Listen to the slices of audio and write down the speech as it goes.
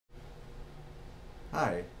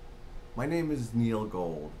Hi, my name is Neil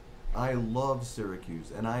Gold. I love Syracuse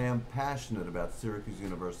and I am passionate about Syracuse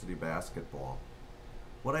University basketball.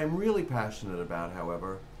 What I am really passionate about,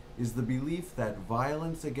 however, is the belief that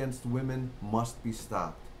violence against women must be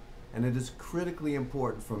stopped, and it is critically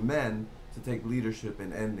important for men to take leadership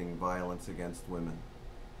in ending violence against women.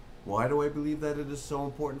 Why do I believe that it is so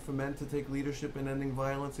important for men to take leadership in ending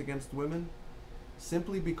violence against women?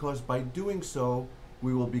 Simply because by doing so,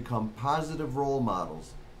 we will become positive role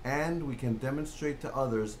models and we can demonstrate to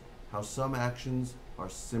others how some actions are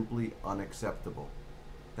simply unacceptable.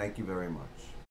 Thank you very much.